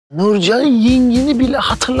Nurcan yengini bile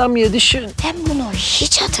hatırlamıyor, düşün. Ben bunu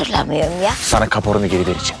hiç hatırlamıyorum ya. Sana kaporunu geri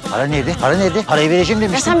vereceğim. Para nerede? Para nerede? Parayı vereceğim Ya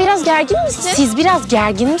demiştim. sen biraz gergin misin? Siz biraz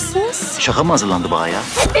gergin misiniz? Şaka mı hazırlandı bana ya?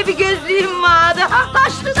 Bir gözlüğüm vardı.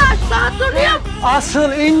 Taşlı duruyorum.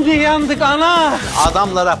 Asıl indi yandık ana.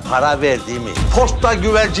 Adamlara para verdiğimi posta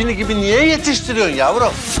güvercini gibi niye yetiştiriyorsun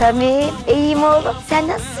yavrum? Tabii iyiyim oğlum. Sen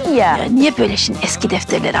nasılsın ya? Ya niye böyle şimdi eski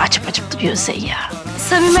defterleri açıp açıp duruyorsun sen ya?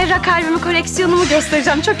 Samimi Evrak albümü koleksiyonumu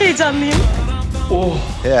göstereceğim. Çok heyecanlıyım.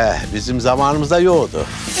 Bizim zamanımızda yoktu.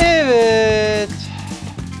 Evet.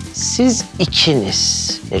 Siz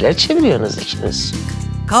ikiniz neler çeviriyorsunuz ikiniz?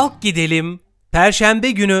 Kalk Gidelim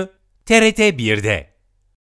Perşembe günü TRT 1'de.